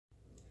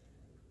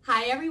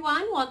Hi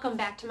everyone, welcome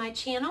back to my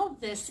channel.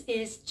 This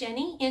is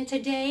Jenny and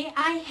today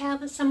I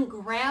have some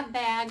grab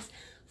bags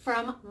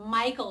from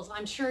Michaels.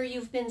 I'm sure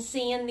you've been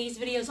seeing these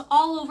videos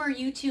all over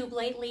YouTube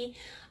lately.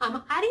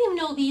 I didn't even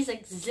know these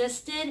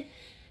existed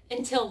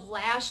until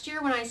last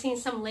year when I seen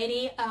some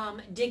lady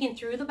digging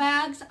through the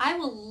bags. I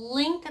will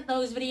link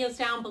those videos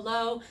down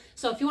below,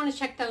 so if you want to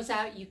check those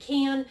out you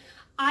can.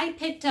 I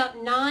picked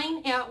up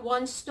 9 at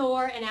one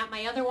store, and at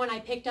my other one I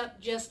picked up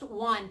just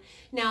 1.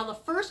 Now the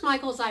first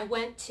Michaels I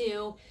went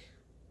to,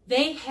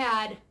 they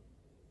had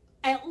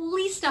at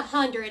least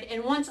 100,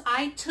 and once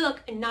I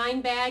took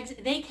 9 bags,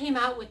 they came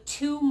out with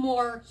 2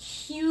 more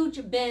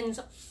huge bins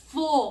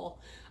full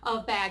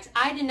of bags.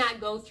 I did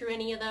not go through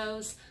any of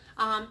those.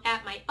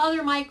 At my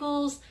other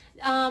Michaels,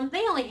 they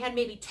only had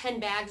maybe 10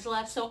 bags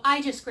left, so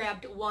I just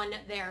grabbed 1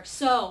 there.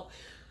 So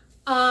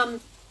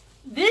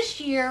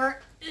this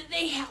year,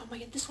 they have, oh my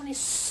God, this one is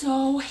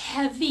so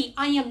heavy.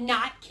 I am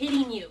not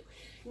kidding you.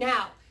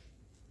 Now,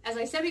 as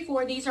I said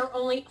before, these are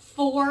only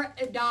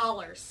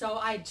 $4. So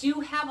I do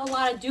have a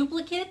lot of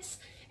duplicates,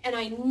 and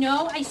I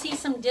know I see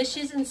some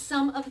dishes in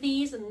some of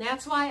these, and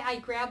that's why I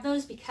grabbed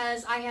those,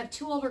 because I have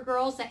 2 older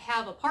girls that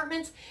have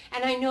apartments,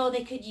 and I know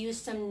they could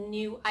use some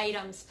new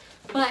items.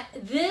 But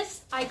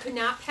this I could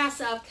not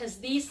pass up because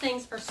these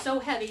things are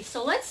so heavy.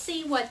 So let's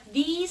see what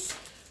these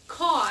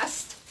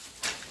cost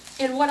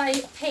and what I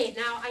paid.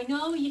 Now, I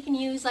know you can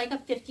use like a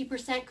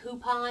 50%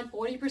 coupon,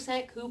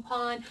 40%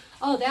 coupon.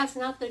 Oh, that's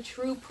not the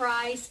true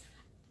price.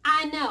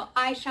 I know.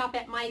 I shop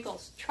at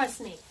Michaels.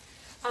 Trust me.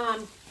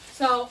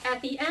 So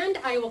at the end,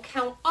 I will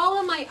count all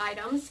of my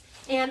items,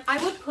 and I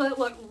would put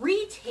what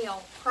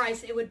retail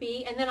price it would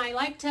be, and then I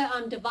like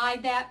to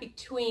divide that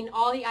between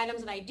all the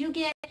items that I do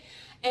get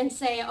and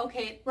say,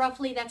 okay,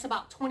 roughly that's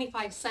about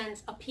 25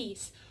 cents a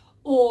piece,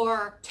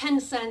 or 10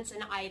 cents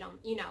an item,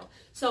 you know.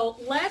 So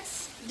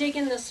let's dig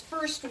in this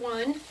first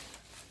one.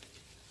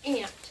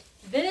 And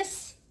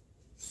this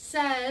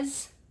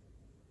says,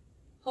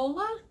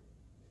 Hola?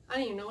 I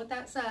don't even know what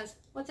that says.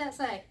 What's that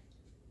say?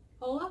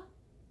 Hola?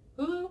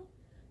 Hulu?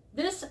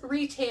 This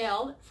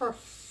retailed for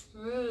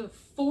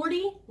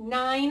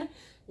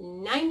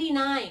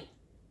 $49.99.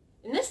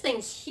 And this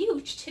thing's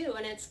huge too,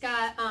 and it's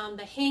got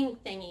the hang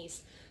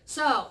thingies.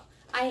 So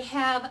I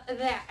have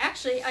that.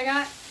 Actually, I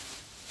got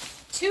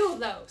 2 of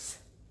those,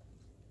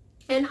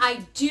 and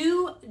I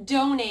do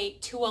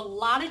donate to a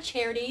lot of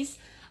charities,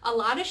 a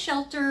lot of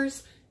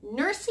shelters,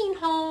 nursing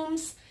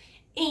homes,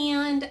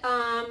 and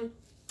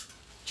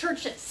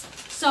churches.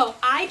 So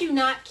I do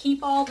not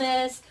keep all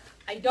this.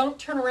 I don't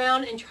turn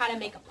around and try to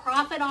make a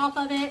profit off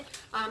of it.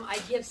 I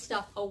give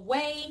stuff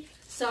away.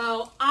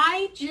 So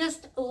I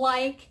just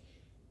like,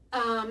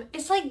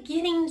 it's like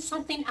getting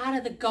something out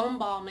of the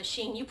gumball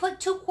machine. You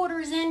put 2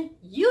 quarters in,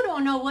 you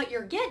don't know what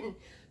you're getting.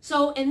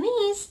 So in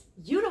these,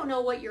 you don't know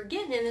what you're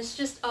getting, and it's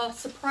just a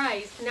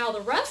surprise. Now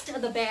the rest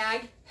of the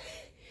bag,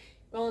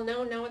 well,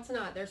 no, it's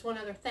not. There's one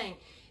other thing.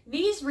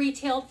 These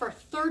retailed for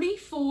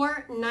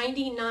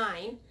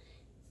 $34.99,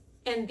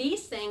 and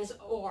these things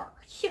are,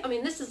 I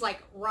mean, this is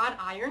like wrought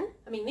iron.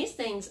 I mean, these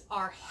things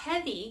are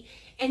heavy,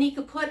 and you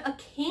could put a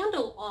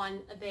candle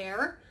on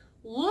there.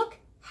 Look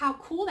how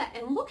cool that,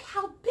 and look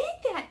how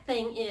big that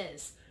thing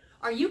is.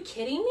 Are you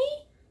kidding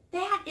me?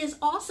 That is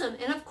awesome.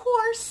 And of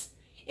course,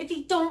 if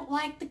you don't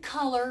like the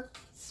color,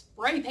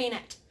 spray paint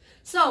it.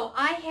 So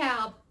I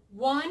have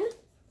 1,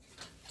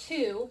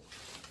 2,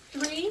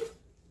 3,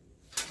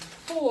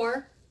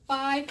 4,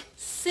 5,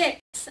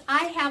 6.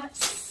 I have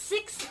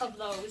 6 of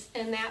those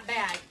in that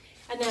bag.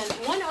 And then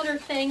one other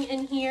thing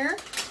in here.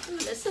 Ooh,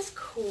 this is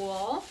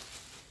cool.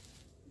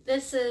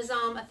 This is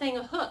a thing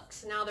of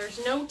hooks. Now there's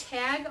no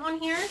tag on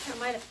here. It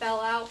might have fell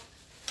out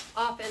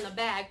off in the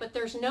bag, but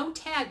there's no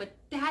tag, but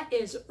that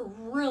is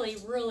really,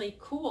 really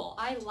cool.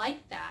 I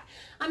like that.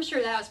 I'm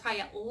sure that was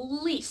probably at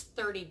least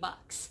 30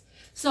 bucks.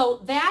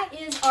 So that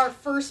is our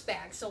first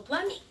bag. So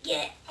let me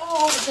get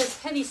all of this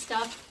heavy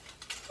stuff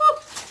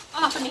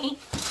off of me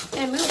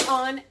and move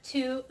on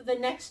to the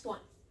next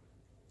one.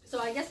 So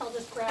I guess I'll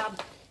just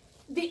grab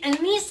and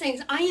these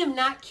things, I am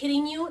not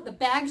kidding you, the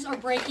bags are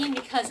breaking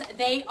because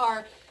they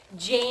are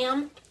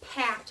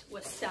jam-packed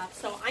with stuff.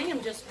 So I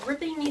am just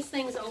ripping these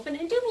things open.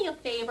 And do me a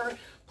favor,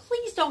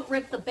 please don't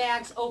rip the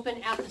bags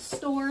open at the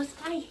stores.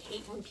 I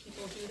hate when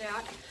people do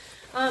that.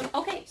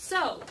 Okay,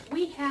 so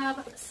we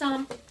have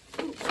some,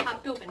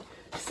 popped open,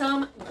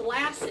 some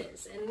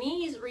glasses. And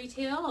these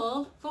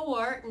retail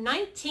for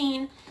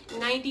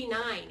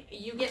 $19.99.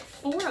 You get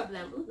 4 of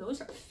them. Ooh,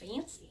 those are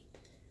fancy.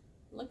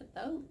 Look at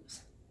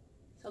those.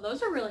 So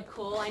those are really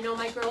cool. I know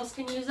my girls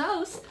can use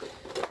those.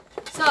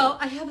 So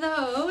I have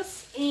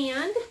those,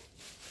 and,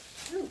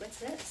 ooh, what's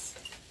this?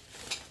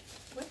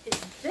 What is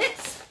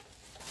this?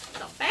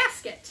 It's a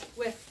basket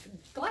with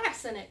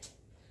glass in it.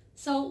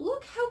 So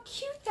look how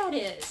cute that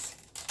is.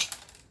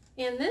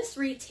 And this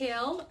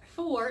retailed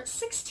for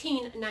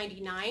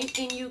 $16.99,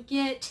 and you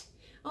get,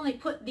 only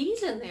put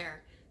these in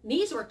there.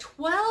 These were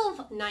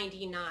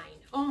 $12.99.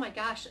 Oh my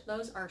gosh,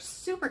 those are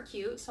super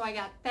cute. So I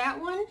got that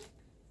one,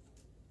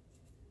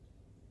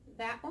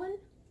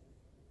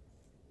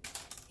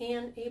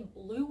 and a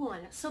blue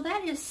one. So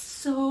that is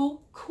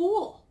so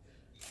cool.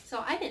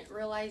 So I didn't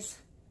realize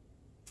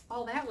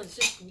all that was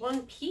just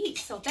one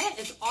piece. So that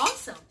is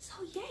awesome. So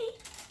yay.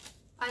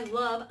 I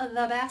love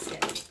the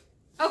basket.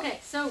 Okay,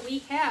 so we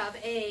have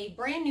a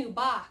brand new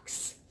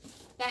box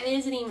that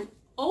isn't even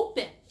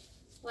open.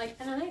 Like,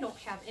 and I don't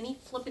have any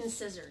flipping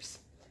scissors.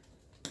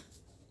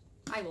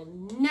 I will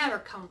never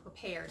come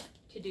prepared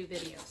to do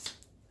videos.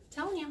 I'm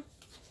telling you.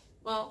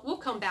 Well, we'll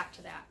come back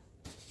to that.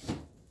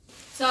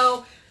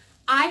 So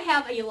I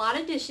have a lot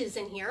of dishes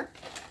in here,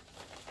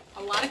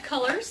 a lot of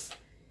colors.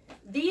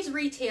 These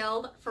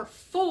retailed for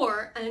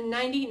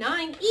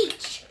 $4.99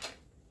 each.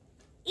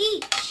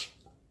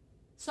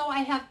 So I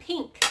have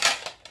pink.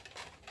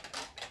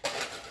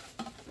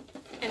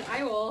 And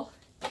I will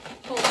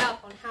pull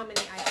up on how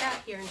many I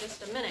have here in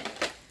just a minute.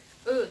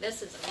 Ooh,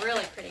 this is a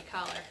really pretty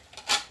color.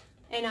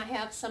 And I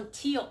have some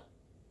teal,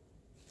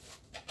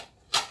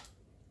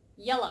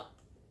 yellow.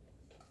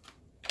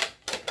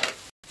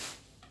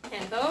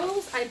 And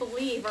those, I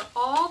believe, are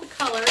all the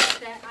colors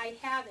that I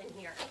have in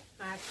here.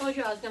 I told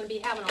you I was going to be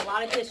having a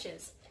lot of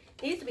dishes.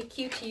 These would be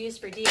cute to use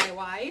for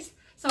DIYs.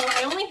 So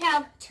I only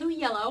have 2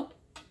 yellow.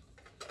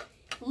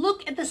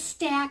 Look at the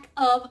stack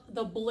of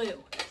the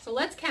blue. So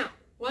let's count.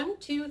 1,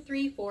 2,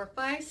 3, 4,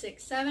 5,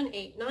 6, 7,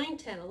 8, 9,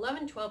 10,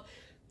 11, 12,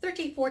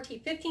 13, 14,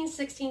 15,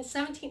 16,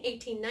 17,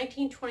 18,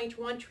 19, 20,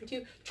 21,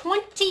 22,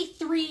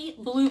 23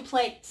 blue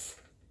plates.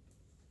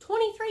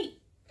 23.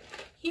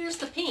 Here's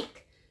the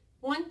pink.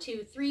 1,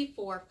 2, 3,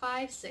 4,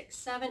 5, 6,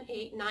 7,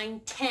 8,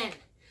 9, 10.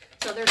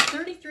 So there's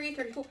 33,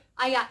 34.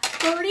 I got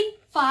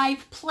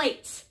 35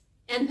 plates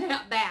in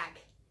that bag.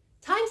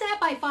 Times that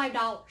by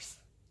 $5.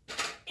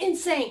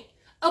 Insane.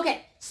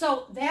 Okay,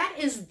 so that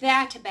is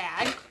that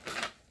bag.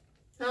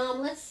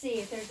 Let's see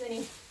if there's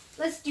any.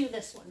 Let's do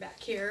this one back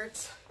here.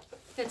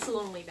 It's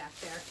lonely back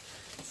there.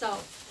 So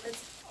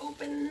let's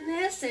open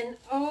this, and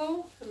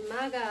oh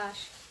my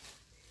gosh.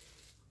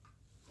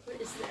 What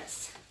is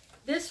this?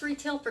 This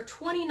retailed for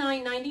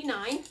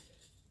 $29.99.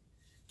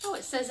 Oh,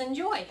 it says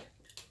enjoy.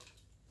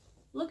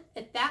 Look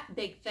at that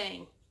big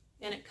thing.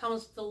 And it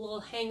comes with the little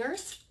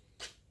hangers.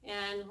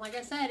 And like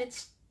I said,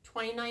 it's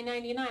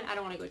 $29.99. I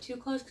don't want to go too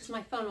close because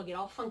my phone will get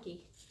all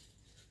funky.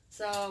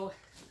 So,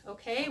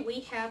 okay,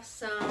 we have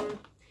some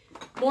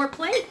more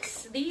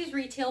plates. These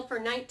retail for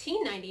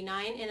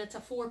 $19.99, and it's a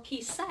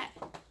 4-piece set.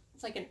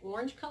 It's like an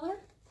orange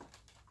color,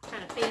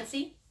 kind of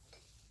fancy.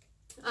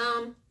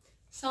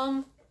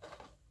 Some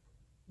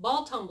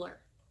ball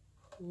tumbler.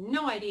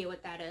 No idea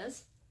what that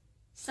is.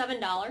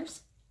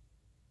 $7.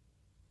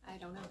 I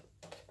don't know.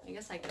 I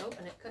guess I could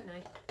open it, couldn't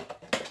I?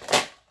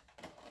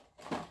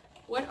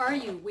 What are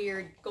you,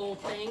 weird gold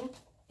thing?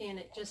 And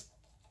it just...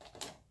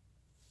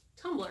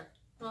 tumbler.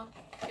 Well,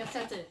 I guess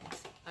that's a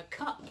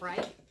cup,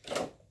 right?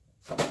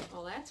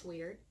 Oh, that's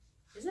weird.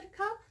 Is it a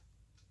cup?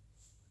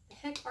 The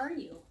heck are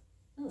you?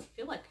 It doesn't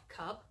feel like a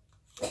cup.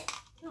 I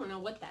don't know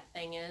what that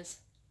thing is.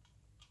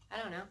 I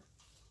don't know.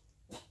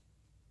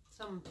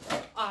 Some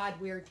odd,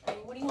 weird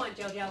thing. What do you want,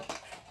 JoJo?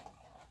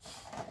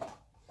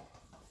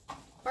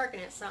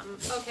 Barking at something.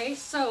 Okay,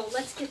 so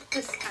let's get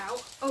this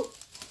out. Oh,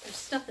 there's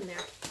stuff in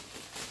there.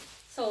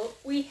 So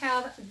we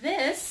have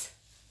this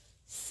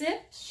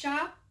Sip,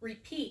 Shop,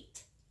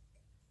 Repeat.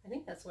 I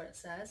think that's what it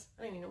says.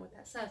 I don't even know what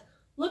that says.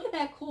 Look at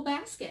that cool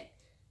basket.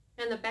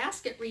 And the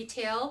basket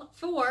retailed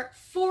for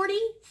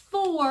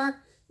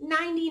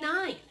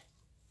 $44.99.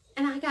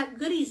 And I got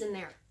goodies in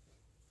there.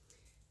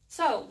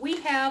 So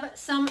we have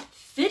some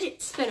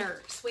fidget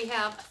spinners. We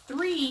have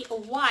 3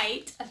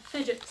 white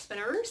fidget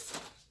spinners.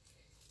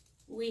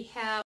 We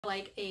have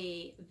like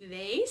a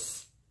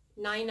vase,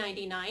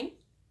 $9.99.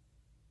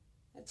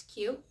 That's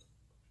cute.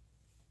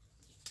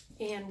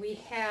 And we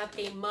have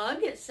a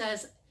mug. It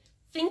says,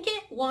 think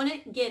it, want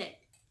it, get it.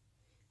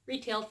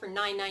 Retailed for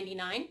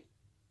 $9.99.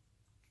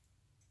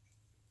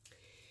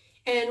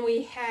 And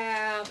we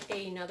have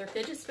another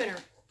fidget spinner.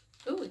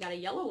 Ooh, we got a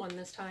yellow one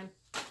this time.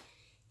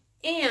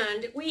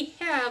 And we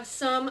have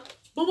some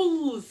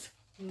bubbles.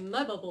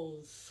 My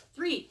bubbles.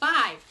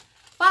 5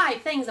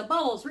 things of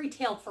bubbles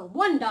retailed for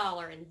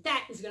 $1. And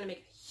that is going to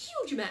make a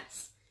huge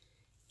mess.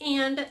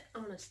 And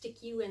I'm going to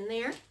stick you in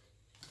there.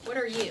 What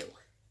are you?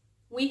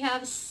 We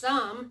have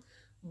some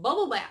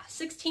bubble bath.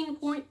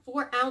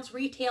 16.4 ounce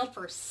retailed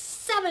for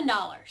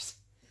 $7.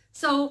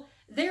 So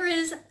there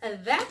is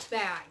that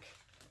bag.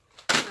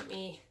 Let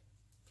me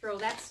throw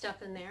that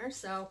stuff in there.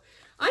 So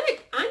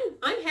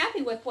I'm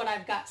happy with what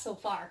I've got so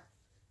far.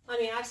 I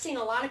mean, I've seen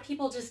a lot of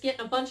people just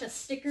getting a bunch of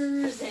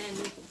stickers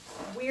and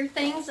weird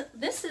things.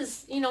 This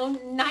is, you know,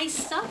 nice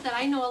stuff that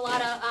I know a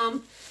lot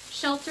of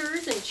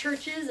shelters and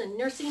churches and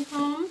nursing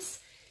homes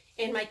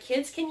and my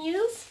kids can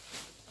use.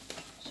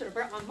 Should have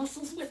brought my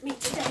muscles with me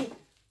today.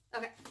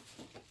 Okay.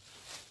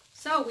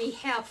 So we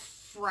have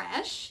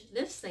Fresh.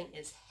 This thing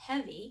is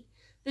heavy.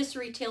 This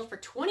retailed for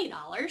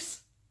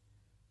 $20.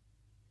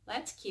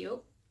 That's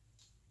cute.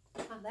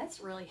 Oh, that's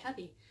really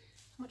heavy.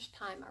 How much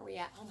time are we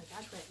at? Oh my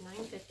gosh, we're at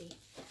 9:50.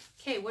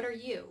 Okay, what are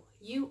you?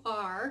 You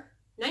are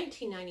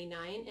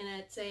 $19.99, and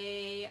it's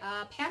a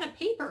pad of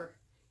paper.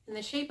 in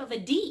the shape of a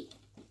D.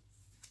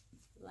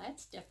 Well,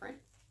 that's different.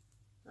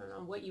 I don't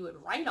know what you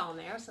would write on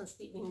there since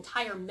the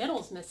entire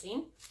middle's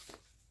missing.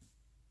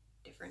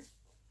 Different.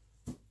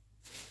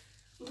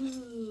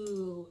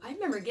 Ooh, I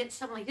remember getting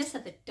something like this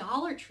at the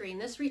Dollar Tree, and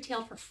this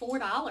retailed for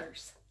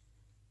 $4.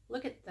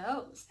 Look at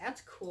those.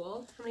 That's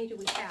cool. How many do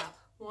we have?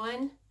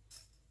 1,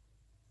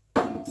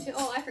 2.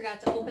 Oh, I forgot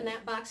to open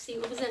that box, see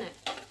what was in it.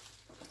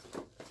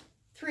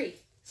 3.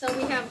 So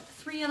we have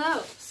 3 of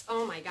those.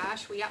 Oh my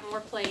gosh, we got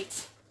more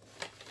plates.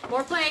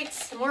 More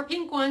plates, more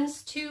pink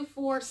ones. 2,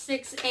 4,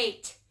 6,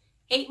 8.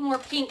 8 more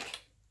pink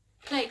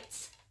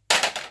plates.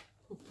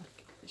 Oh my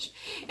gosh.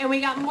 And we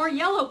got more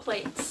yellow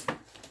plates.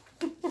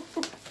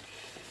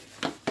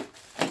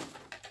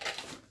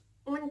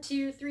 1,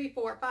 2, 3,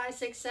 4, 5,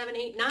 6, 7,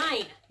 8,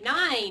 9.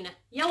 9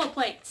 yellow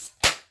plates.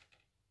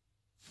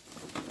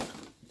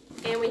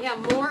 And we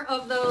have more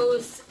of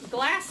those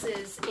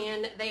glasses,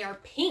 and they are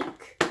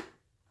pink,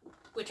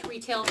 which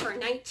retail for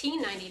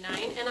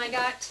 $19.99. And I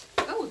got,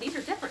 oh, these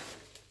are different.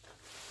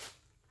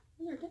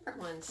 These are different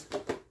ones.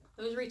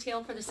 Those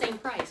retail for the same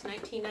price,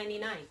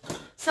 $19.99.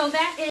 So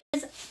that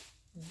is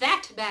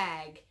that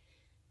bag.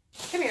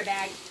 Come here,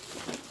 bag.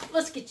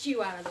 Let's get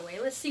you out of the way.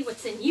 Let's see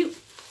what's in you.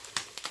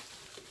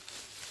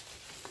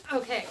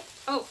 Okay.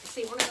 Oh, I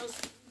see one of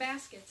those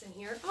baskets in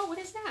here. Oh, what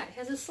is that? It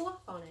has a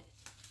sloth on it.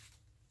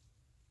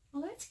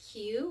 Well, that's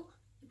cute.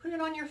 You put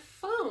it on your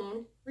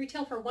phone.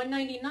 Retail for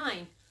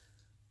 $1.99.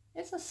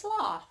 It's a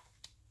sloth.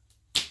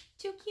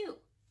 Too cute.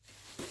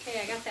 Okay,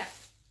 I got that.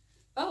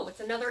 Oh, it's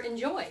another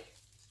Enjoy.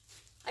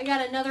 I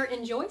got another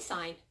Enjoy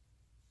sign.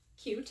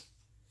 Cute.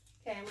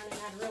 Okay, I'm running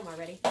out of room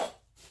already.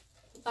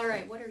 All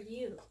right, what are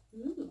you?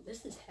 Ooh,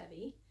 this is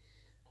heavy.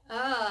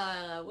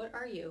 What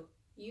are you?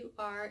 You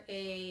are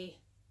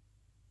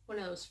one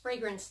of those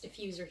fragrance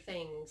diffuser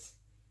things.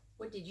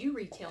 What did you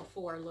retail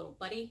for, little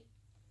buddy?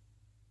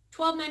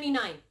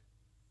 $12.99.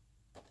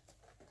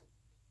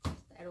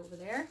 That over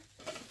there.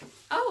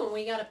 Oh, and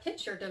we got a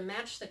pitcher to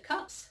match the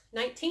cups.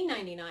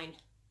 $19.99.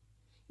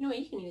 You know,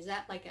 you can use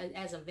that like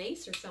as a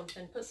vase or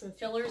something. Put some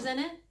fillers in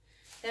it.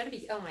 That'd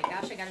be, oh my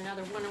gosh, I got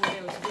another one of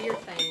those weird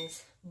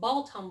things.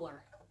 Ball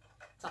tumbler.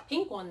 It's a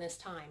pink one this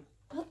time.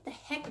 What the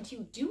heck did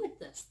you do with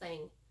this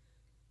thing?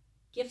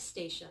 Gift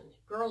station.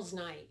 Girls'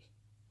 night.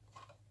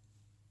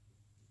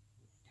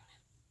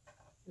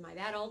 Am I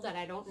that old that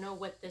I don't know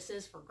what this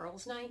is for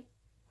girls' night?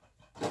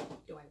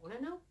 Do I want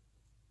to know?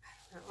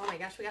 I don't know. Oh my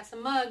gosh, we got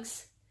some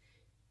mugs.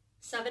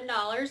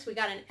 $7. We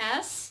got an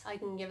S. I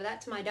can give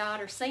that to my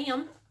daughter,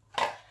 Sam.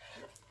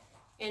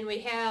 And we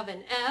have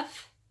an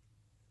F.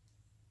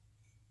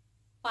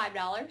 $5.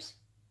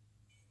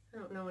 I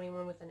don't know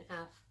anyone with an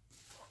F.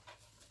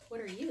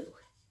 What are you?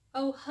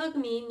 Oh, hug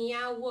me,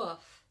 meow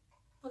woof.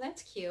 Oh,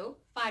 that's cute.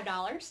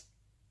 $5.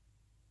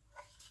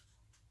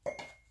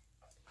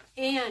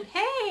 And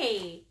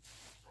hey,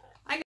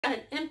 I got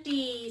an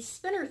empty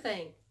spinner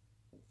thing.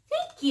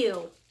 Thank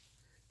you.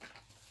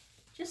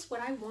 Just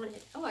what I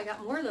wanted. Oh, I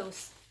got more of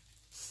those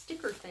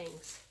sticker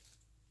things.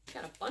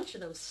 Got a bunch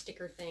of those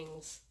sticker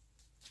things.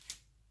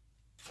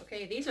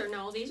 Okay, these are,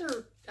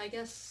 I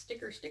guess,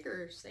 stickers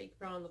they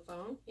put on the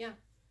phone. Yeah,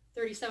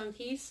 37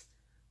 piece,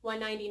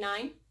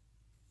 $1.99.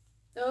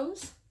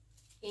 Those.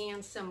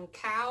 And some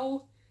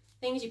cow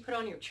things you put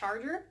on your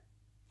charger.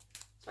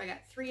 So I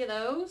got 3 of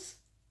those.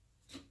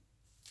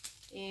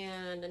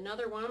 And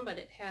another one, but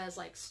it has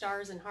like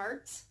stars and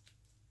hearts.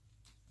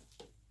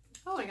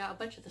 Oh, I got a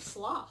bunch of the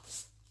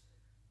sloths.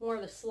 More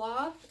of the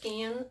sloth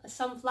and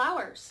some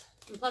flowers.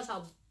 And plus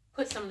I'll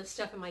put some of the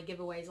stuff in my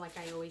giveaways like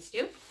I always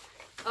do.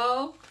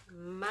 Oh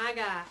my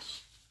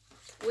gosh.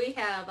 We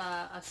have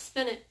a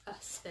spin it.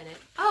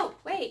 Oh,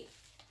 wait.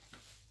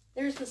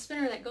 There's the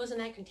spinner that goes in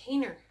that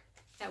container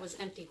that was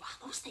empty.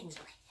 Wow, those things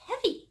are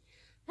heavy.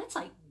 That's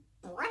like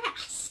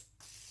brass.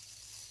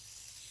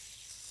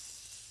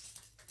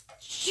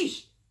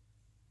 Sheesh.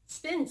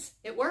 Spins.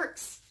 It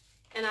works.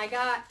 And I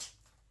got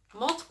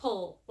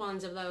multiple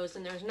ones of those,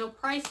 and there's no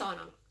price on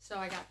them. So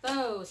I got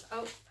those.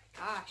 Oh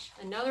my gosh.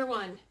 Another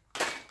one.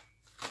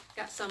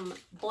 Got some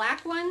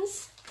black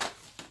ones.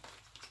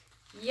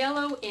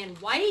 Yellow and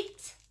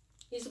white.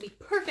 These will be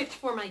perfect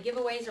for my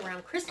giveaways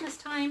around Christmas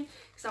time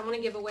because I want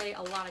to give away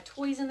a lot of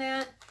toys in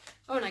that.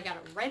 Oh, and I got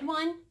a red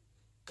one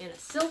and a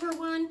silver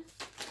one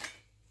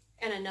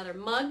and another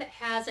mug that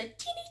has a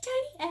teeny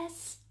tiny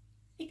S.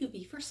 It could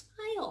be for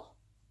smile.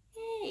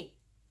 Hey.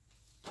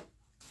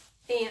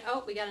 And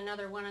oh, we got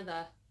another one of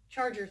the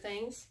charger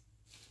things.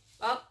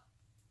 Oh,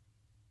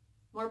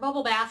 more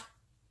bubble bath.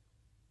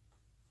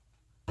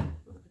 I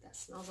don't know what that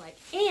smells like.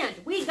 And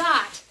we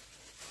got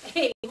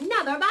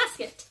another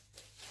basket.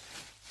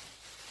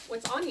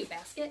 What's on you,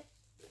 basket?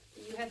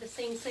 Do you have the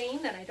same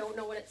saying that I don't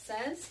know what it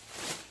says?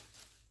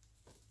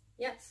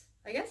 Yes,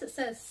 I guess it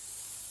says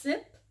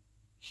sip,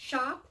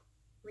 shop,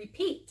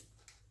 repeat.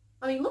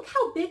 I mean, look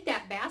how big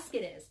that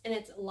basket is. And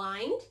it's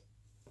lined.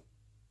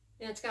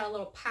 And it's got a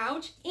little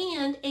pouch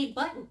and a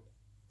button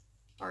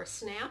or a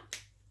snap.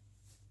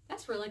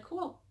 That's really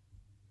cool.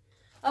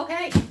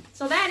 Okay,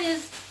 so that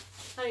is,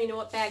 I don't even know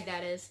what bag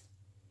that is.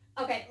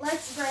 Okay,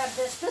 let's grab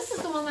this. This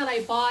is the one that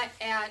I bought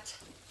at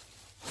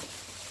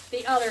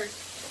the other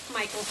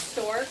Michael's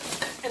store,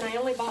 and I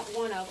only bought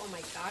one of. Oh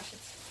my gosh,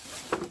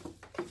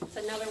 it's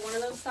another one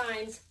of those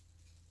signs.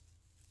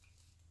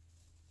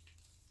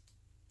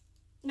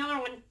 Another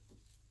one.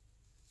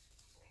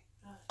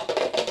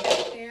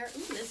 There.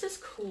 Ooh, this is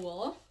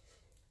cool.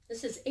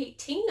 This is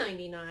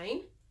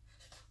 $18.99.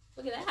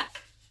 Look at that.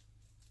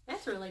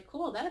 That's really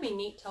cool. That'd be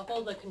neat to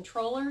hold the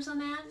controllers on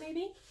that,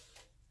 maybe.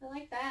 I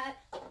like that.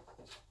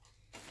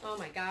 Oh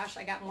my gosh,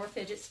 I got more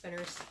fidget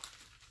spinners.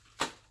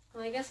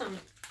 Well, I guess I'm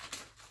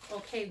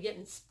okay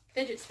getting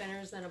fidget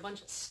spinners than a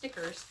bunch of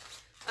stickers.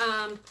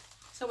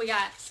 So we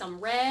got some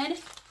red,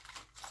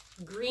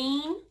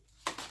 green,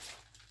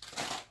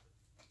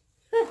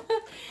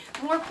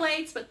 more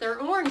plates, but they're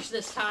orange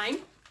this time.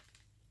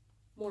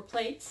 More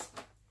plates.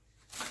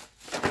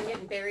 I'm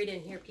getting buried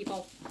in here,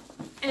 people.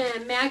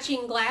 And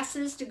matching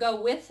glasses to go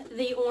with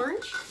the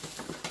orange.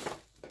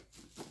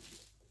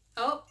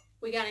 Oh,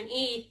 we got an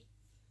E.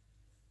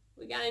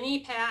 We got an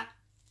E-Pat.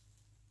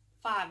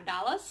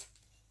 $5.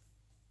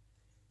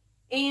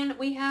 And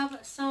we have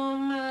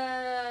some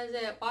is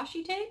it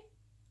washi tape?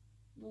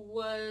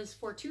 Was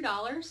for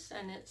 $2,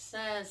 and it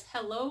says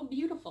 "Hello,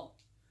 beautiful."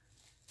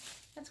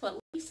 That's what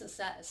Lisa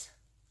says.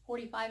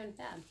 45 and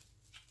fab.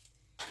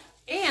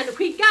 And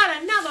we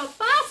got another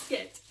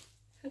basket.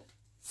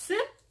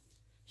 Sip,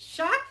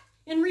 shock,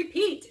 and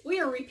repeat. We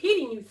are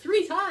repeating you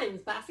 3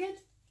 times,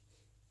 basket.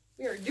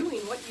 We are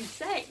doing what you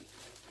say.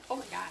 Oh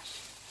my gosh.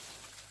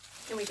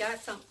 And we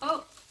got some,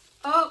 oh,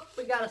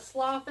 we got a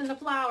sloth in the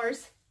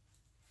flowers.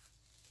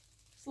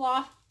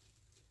 Sloth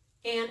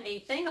and a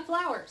thing of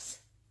flowers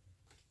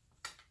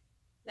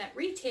that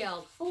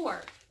retailed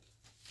for,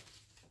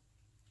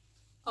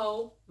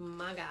 oh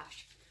my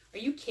gosh. Are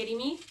you kidding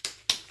me?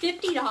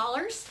 $50?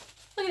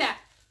 Look at that.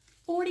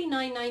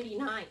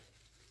 $49.99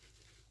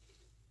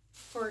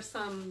 for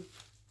some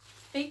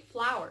fake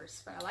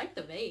flowers. But I like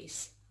the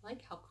vase. I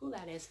like how cool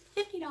that is.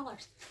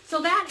 $50.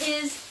 So that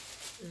is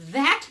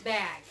that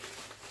bag.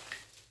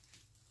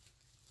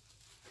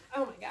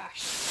 Oh my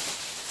gosh.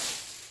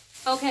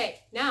 Okay,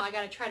 now I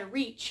gotta try to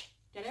reach.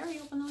 Did I already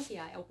open those?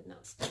 Yeah, I opened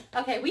those.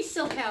 Okay, we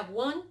still have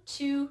 1,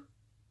 2,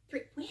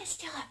 3. We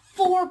still have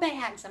 4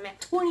 bags. I'm at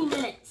 20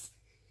 minutes.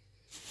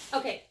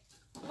 Okay,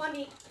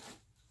 I'm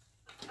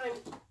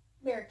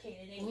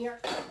barricaded in here.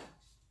 I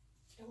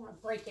don't want to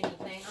break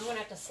anything. I'm gonna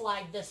have to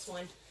slide this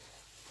one.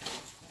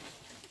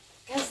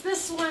 Because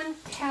this one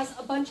has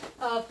a bunch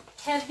of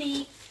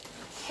heavy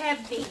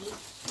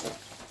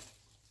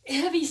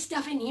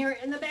stuff in here,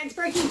 and the bag's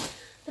breaking.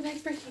 The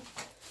bag's breaking.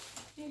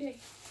 Mayday.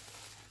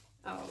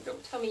 Oh,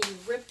 don't tell me you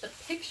ripped the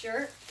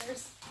picture.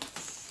 There's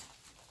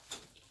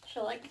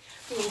like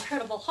the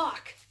Incredible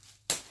Hulk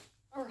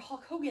or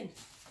Hulk Hogan.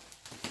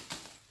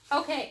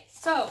 Okay,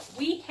 so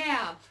we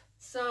have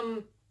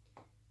some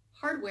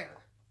hardware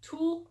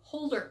tool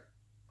holder.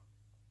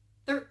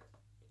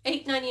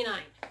 $8.99. I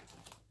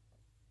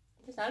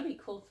guess that'd be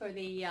cool for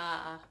the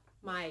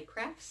my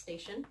craft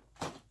station.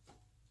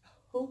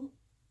 Oh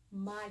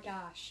my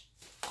gosh.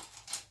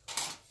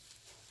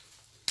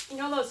 You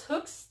know those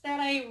hooks that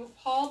I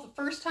hauled the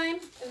first time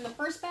in the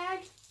first bag?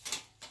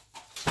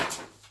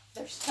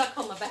 They're stuck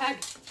on the bag.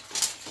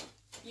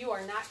 You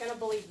are not going to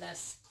believe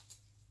this.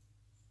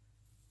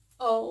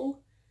 Oh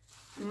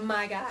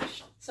my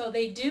gosh. So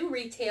they do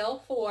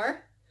retail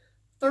for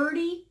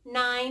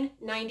 $39.99.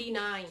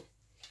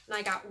 And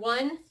I got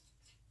 1,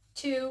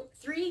 2,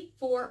 3,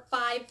 4,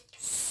 5,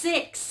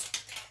 6.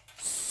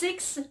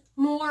 6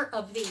 more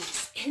of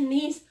these. And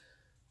these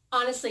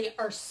honestly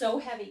are so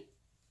heavy.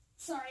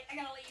 Sorry, I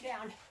gotta lay you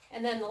down.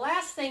 And then the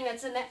last thing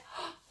that's in that,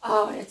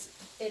 oh, it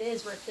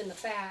is ripped in the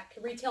back.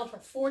 It retailed for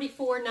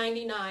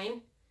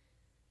 $44.99.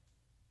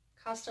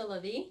 Costa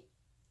La Vie.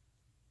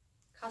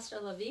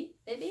 Costa La Vie,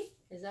 baby?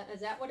 Is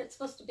that what it's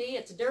supposed to be?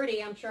 It's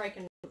dirty. I'm sure I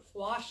can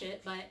wash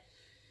it, but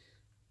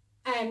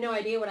I have no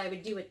idea what I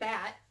would do with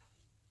that.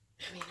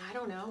 I mean, I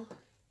don't know.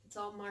 It's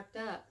all marked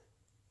up.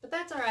 But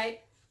that's all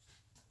right.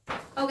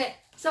 Okay,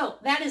 so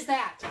that is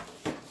that.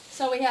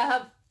 So we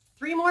have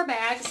 3 more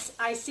bags.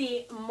 I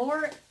see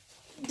more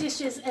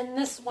dishes in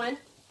this one.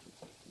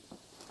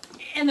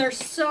 And they're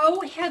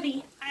so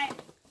heavy,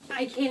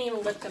 I can't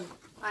even lift them.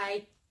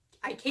 I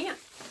can't.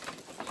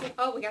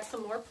 Oh, we got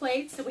some more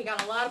plates. So we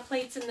got a lot of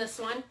plates in this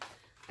one.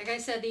 Like I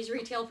said, these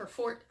retail for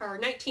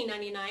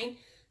 $19.99.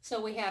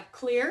 So we have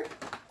clear.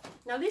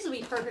 Now these will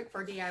be perfect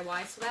for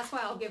DIY, so that's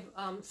why I'll give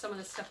some of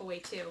this stuff away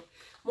too.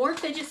 More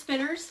fidget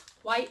spinners,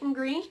 white and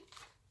green.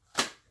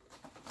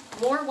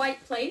 More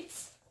white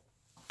plates.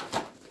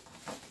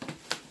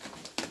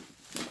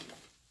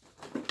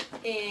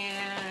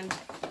 And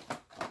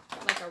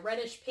like a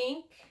reddish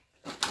pink.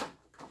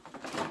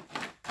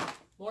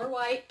 More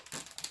white.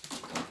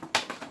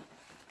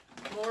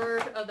 More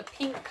of the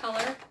pink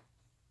color.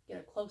 Get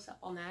a close-up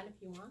on that if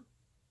you want.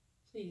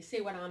 So you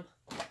see what I'm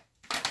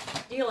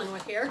dealing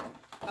with here.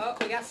 Oh,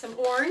 we got some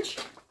orange.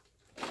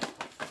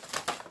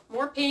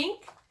 More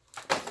pink.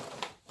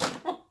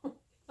 Oh,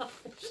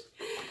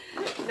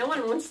 no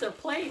one wants their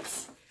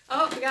plates.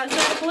 Oh, we got a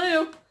set of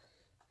blue.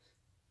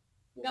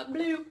 We got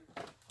blue.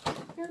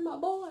 Here's my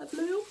bowl of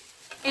blue.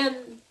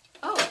 And,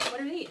 oh,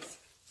 what are these?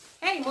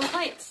 Hey, more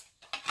plates.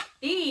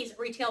 These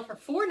retail for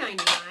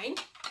 $4.99.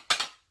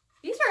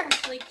 These are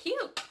actually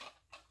cute. It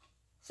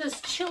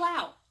says chill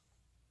out.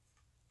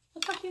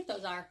 Look how cute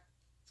those are.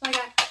 So I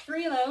got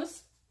 3 of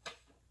those.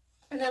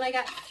 And then I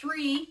got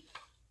 3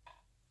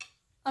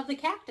 of the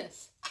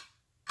cactus.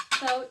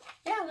 So,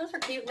 yeah, those are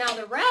cute. Now,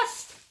 the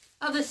rest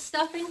of the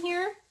stuff in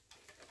here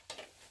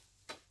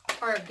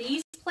are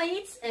these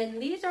plates,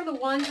 and these are the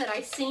ones that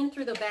I seen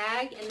through the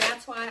bag, and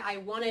that's why I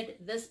wanted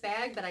this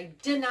bag, but I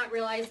did not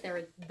realize they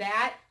were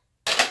that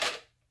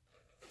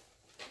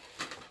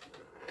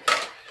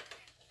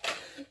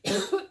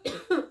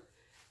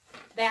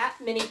that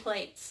many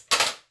plates.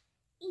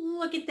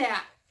 Look at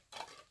that.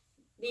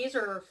 These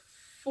are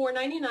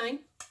 $4.99.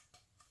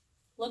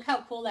 Look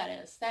how cool that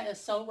is. That is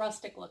so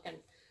rustic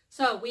looking.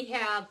 So we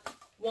have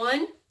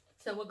 1,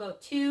 so we'll go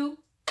 2,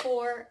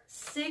 4,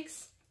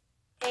 6,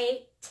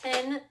 8,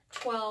 10,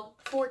 12,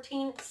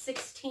 14,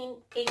 16,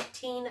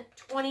 18,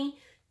 20,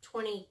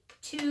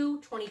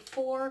 22,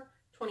 24,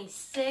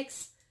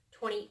 26,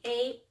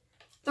 28,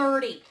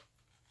 30.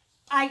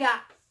 I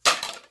got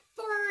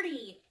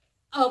 30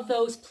 of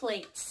those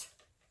plates.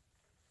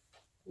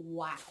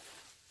 Wow.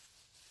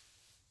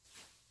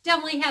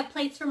 Definitely have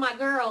plates for my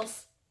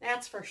girls.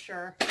 That's for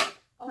sure.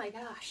 Oh my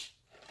gosh.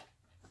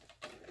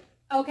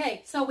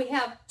 Okay, so we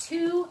have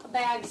 2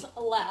 bags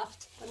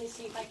left. Let me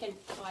see if I can,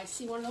 oh, I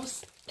see one of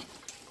those.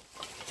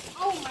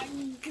 Oh my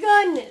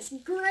goodness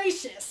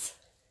gracious.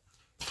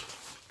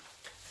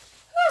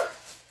 Whew.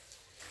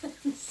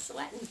 I'm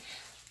sweating.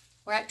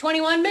 We're at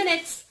 21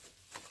 minutes.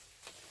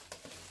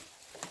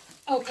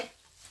 Okay.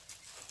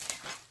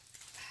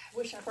 I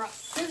wish I brought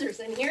scissors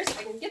in here so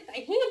I can get the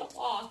handle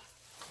off.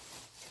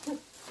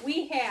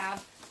 We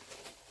have,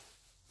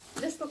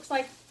 this looks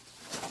like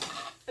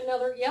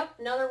another, yep,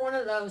 another one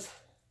of those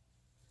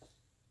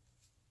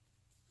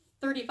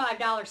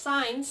 $35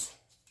 signs.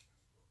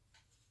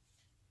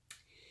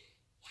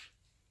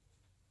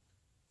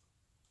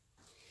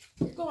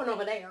 You're going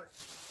over there.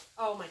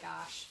 Oh my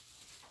gosh.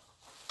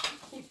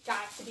 You've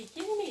got to be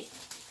kidding me.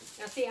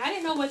 Now see, I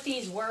didn't know what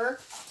these were,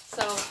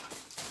 so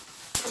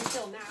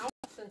until now,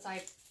 since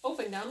I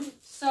opened them.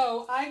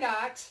 So I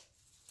got,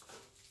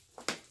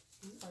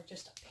 these are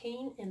just a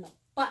pain in the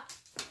butt.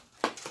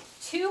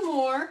 2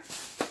 more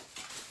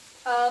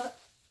of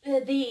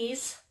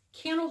these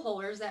candle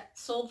holders that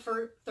sold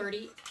for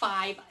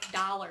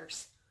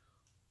 $35.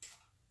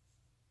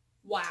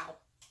 Wow.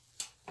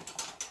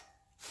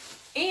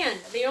 And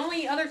the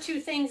only other 2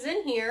 things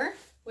in here,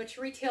 which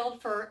retailed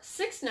for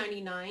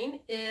 $6.99,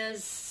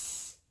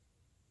 is,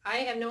 I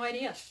have no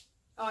idea.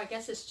 Oh, I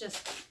guess it's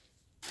just,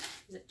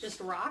 is it just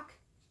rock?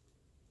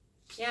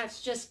 Yeah,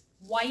 it's just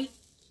white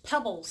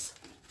pebbles.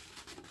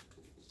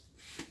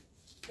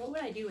 What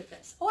would I do with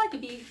this? Oh,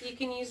 you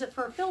can use it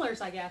for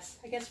fillers, I guess.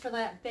 I guess for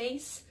that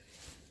base.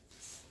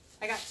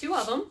 I got 2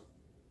 of them.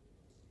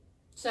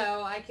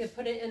 So I could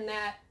put it in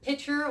that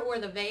pitcher or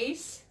the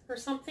vase or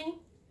something.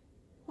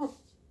 Oh,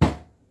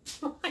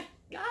 oh my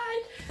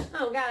God.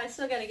 Oh God, I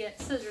still got to get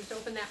scissors to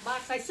open that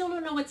box. I still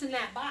don't know what's in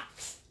that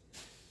box.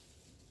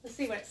 Let's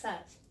see what it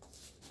says.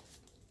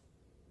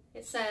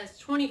 It says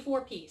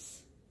 24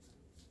 piece.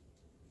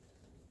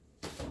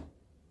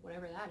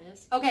 Whatever that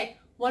is. Okay,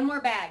 1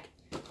 more bag.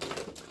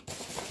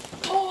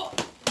 Oh,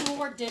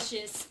 more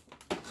dishes.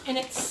 And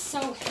it's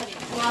so heavy.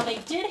 Now, they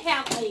did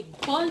have a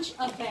bunch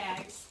of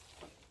bags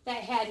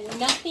that had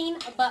nothing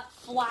but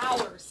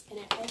flowers in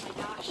it. Oh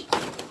my gosh.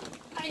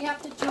 I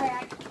have to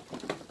drag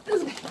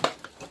this bag.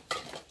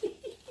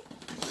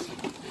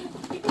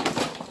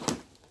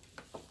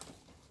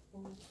 Oh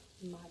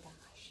my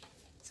gosh.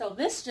 So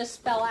this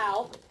just fell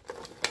out.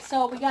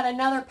 So we got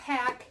another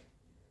pack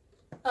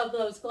of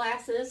those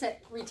glasses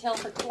that retail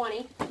for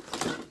 $20.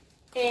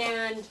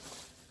 And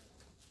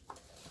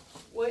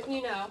wouldn't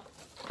you know,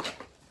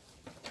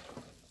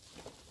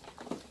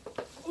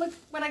 look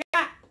what I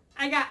got.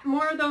 I got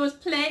more of those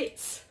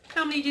plates.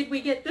 How many did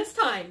we get this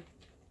time?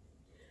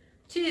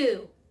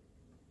 2,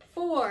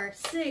 4,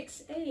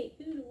 6, 8.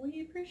 Who do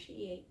we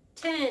appreciate?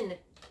 10,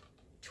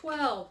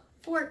 12,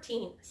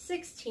 14,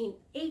 16,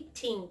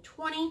 18,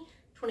 20,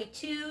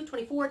 22,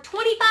 24,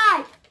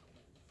 25.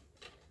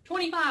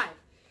 25.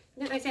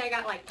 Didn't I say I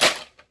got like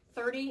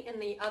 30 in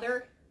the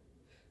other?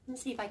 Let me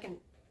see if I can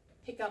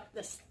pick up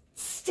this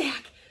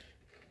stack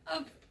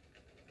of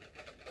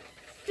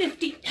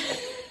 50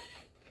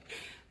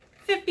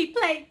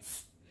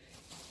 plates.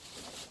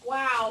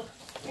 Wow,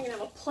 I'm gonna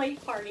have a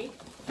plate party.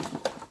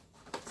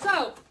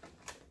 So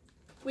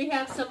we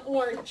have some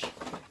orange,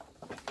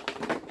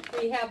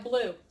 we have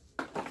blue,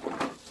 a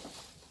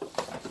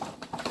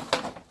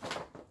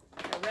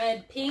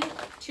red, pink,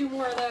 2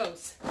 more of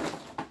those,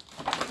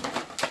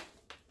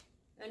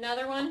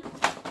 another one,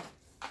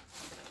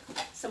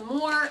 some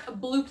more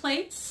blue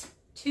plates,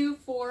 2,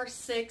 4,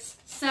 6,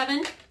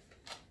 7.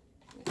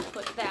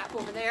 Put that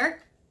over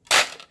there.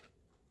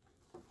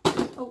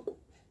 Oh,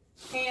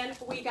 and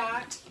we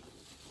got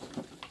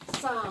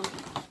some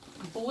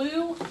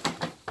blue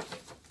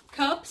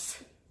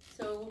cups.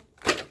 So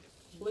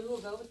blue will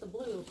go with the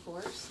blue, of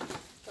course.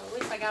 So at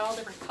least I got all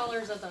different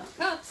colors of the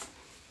cups.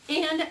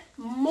 And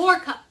more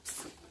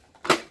cups.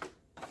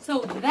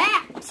 So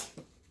that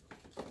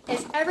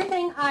is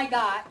everything I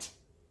got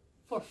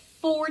for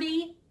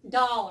 $40.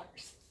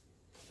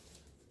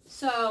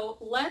 So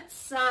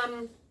let's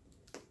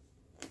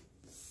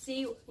see,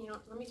 you know,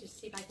 let me just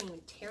see if I can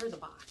even tear the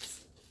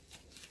box.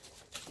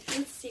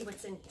 Let's see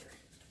what's in here.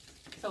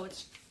 So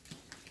it's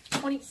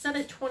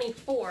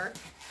 24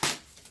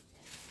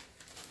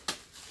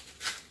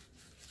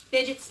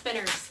 fidget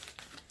spinners,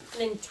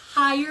 an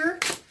entire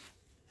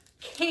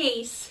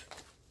case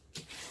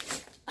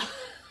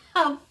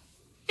of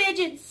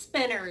fidget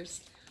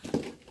spinners.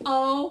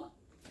 Oh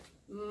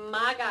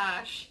my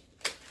gosh.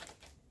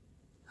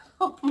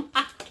 Oh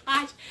my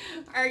gosh.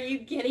 Are you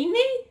kidding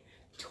me?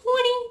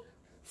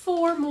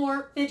 24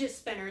 more fidget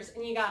spinners,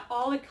 and you got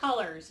all the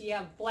colors. You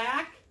have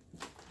black,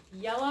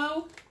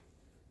 yellow,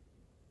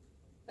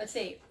 let's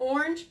see,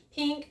 orange,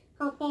 pink,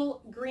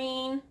 purple,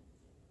 green,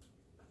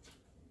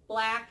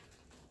 black,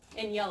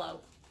 and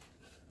yellow.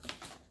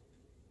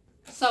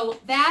 So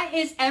that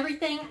is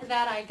everything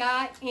that I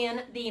got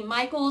in the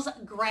Michaels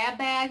grab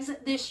bags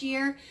this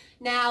year.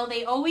 Now,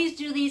 they always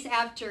do these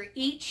after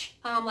each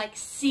like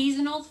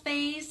seasonal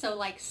phase, so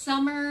like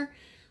summer,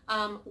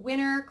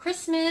 winter,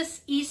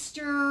 Christmas,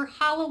 Easter,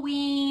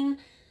 Halloween,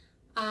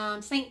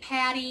 St.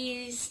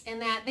 Patty's, and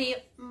that.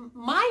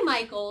 My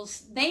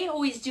Michaels, they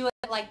always do it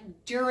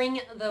like during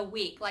the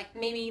week, like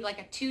maybe like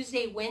a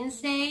Tuesday,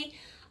 Wednesday.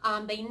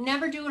 They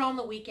never do it on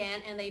the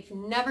weekend, and they've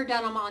never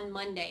done them on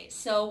Mondays.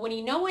 So when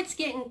you know it's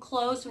getting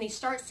close, when you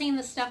start seeing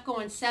the stuff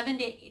going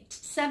 70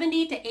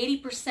 to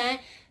 80%,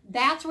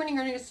 that's when you're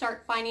going to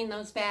start finding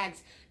those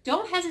bags.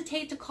 Don't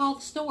hesitate to call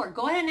the store.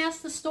 Go ahead and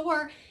ask the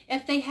store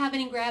if they have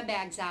any grab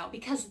bags out,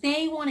 because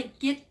they want to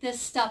get this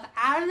stuff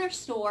out of their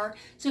store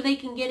so they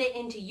can get it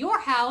into your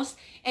house,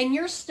 and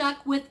you're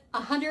stuck with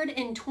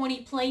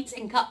 120 plates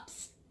and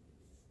cups.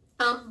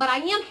 But I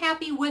am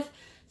happy with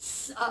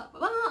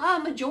a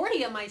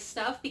majority of my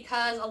stuff,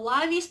 because a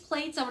lot of these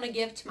plates I'm going to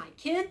give to my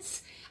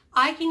kids.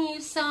 I can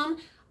use some.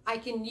 I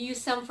can use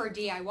some for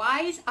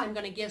DIYs. I'm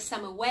going to give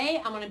some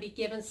away. I'm going to be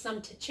giving some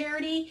to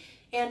charity.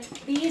 And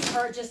these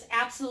are just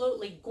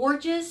absolutely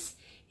gorgeous.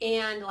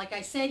 And like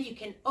I said, you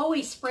can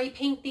always spray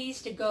paint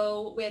these to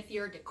go with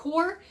your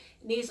decor.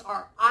 These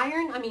are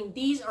iron. I mean,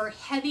 these are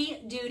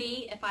heavy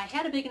duty. If I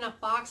had a big enough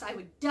box, I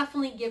would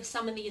definitely give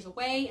some of these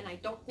away. And I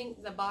don't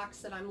think the box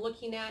that I'm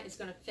looking at is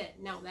going to fit.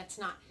 No, that's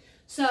not.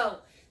 So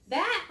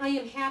that I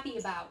am happy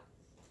about.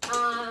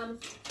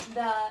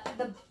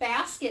 The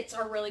baskets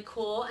are really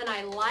cool, and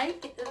I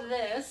like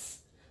this.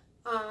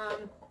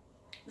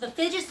 The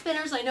fidget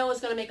spinners I know is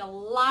going to make a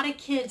lot of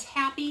kids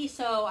happy,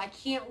 so I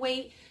can't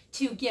wait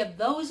to give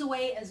those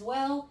away as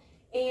well.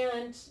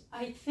 And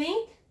I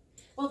think,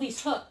 well,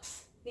 these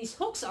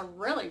hooks are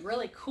really,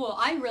 really cool.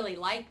 I really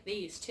like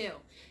these too.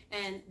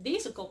 And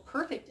these will go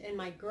perfect in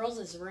my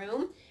girls'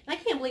 room. And I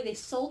can't believe they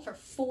sold for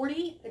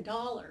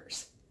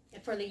 $40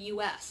 for the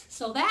US.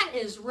 So that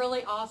is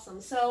really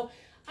awesome. So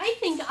I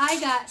think I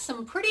got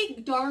some pretty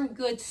darn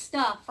good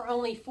stuff for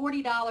only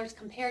 $40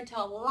 compared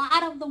to a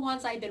lot of the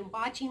ones I've been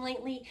watching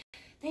lately.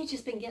 They've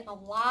just been getting a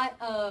lot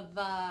of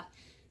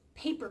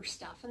paper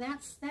stuff, and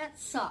that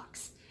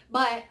sucks.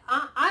 But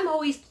I'm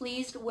always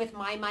pleased with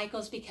my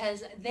Michaels,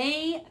 because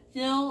they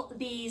fill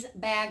these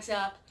bags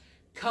up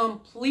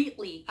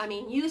completely. I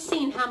mean, you've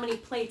seen how many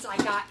plates I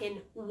got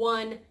in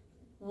one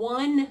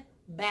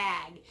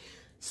bag.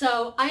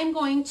 So I'm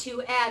going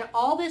to add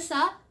all this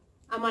up.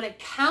 I'm going to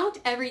count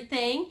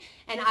everything,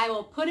 and I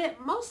will put it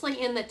mostly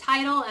in the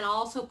title, and I'll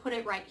also put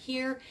it right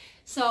here.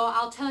 So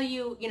I'll tell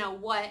you, you know,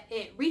 what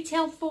it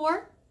retailed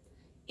for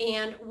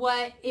and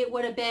what it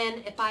would have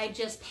been if I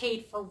just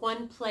paid for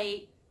one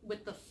plate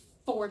with the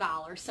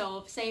 $4.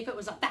 So say if it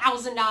was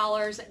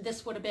 $1,000,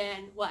 this would have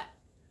been, what,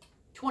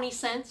 20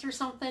 cents or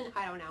something?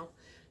 I don't know.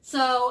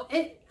 So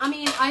I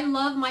mean, I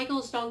love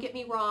Michaels, don't get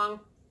me wrong.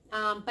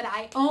 But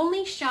I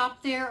only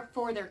shop there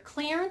for their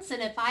clearance,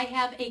 and if I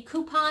have a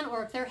coupon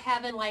or if they're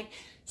having like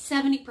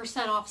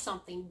 70% off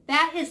something,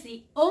 that is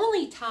the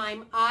only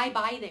time I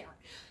buy there.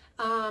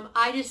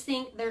 I just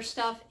think their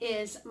stuff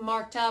is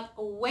marked up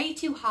way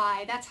too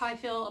high. That's how I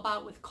feel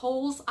about with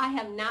Kohl's. I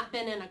have not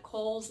been in a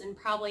Kohl's in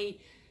probably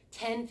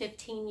 10,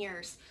 15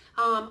 years.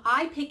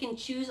 I pick and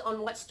choose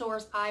on what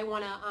stores I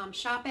want to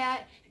shop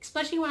at,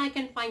 especially when I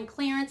can find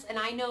clearance, and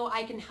I know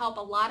I can help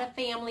a lot of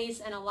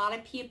families and a lot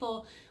of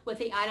people with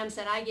the items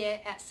that I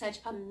get at such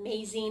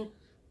amazing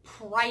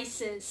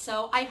prices.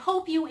 So I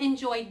hope you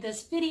enjoyed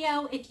this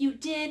video. If you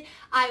did,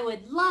 I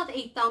would love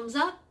a thumbs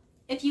up.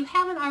 If you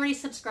haven't already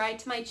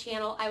subscribed to my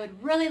channel, I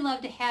would really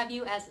love to have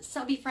you as a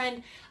subby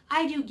friend.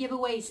 I do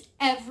giveaways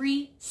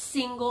every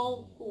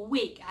single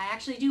week. I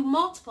actually do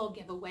multiple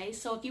giveaways.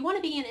 So if you want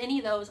to be in any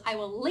of those, I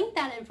will link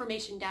that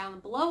information down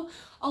below,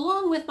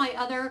 along with my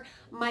other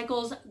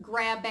Michaels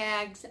grab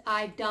bags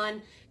I've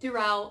done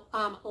throughout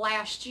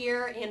last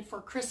year and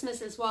for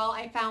Christmas as well.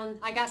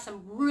 I got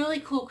some really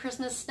cool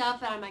Christmas stuff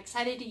that I'm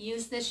excited to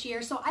use this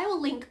year. So I will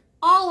link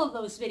all of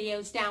those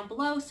videos down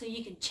below so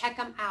you can check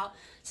them out.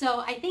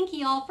 So I thank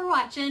you all for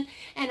watching,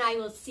 and I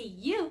will see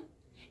you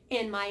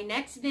in my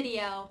next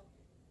video.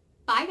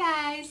 Bye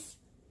guys.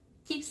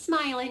 Keep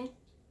smiling.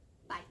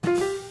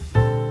 Bye.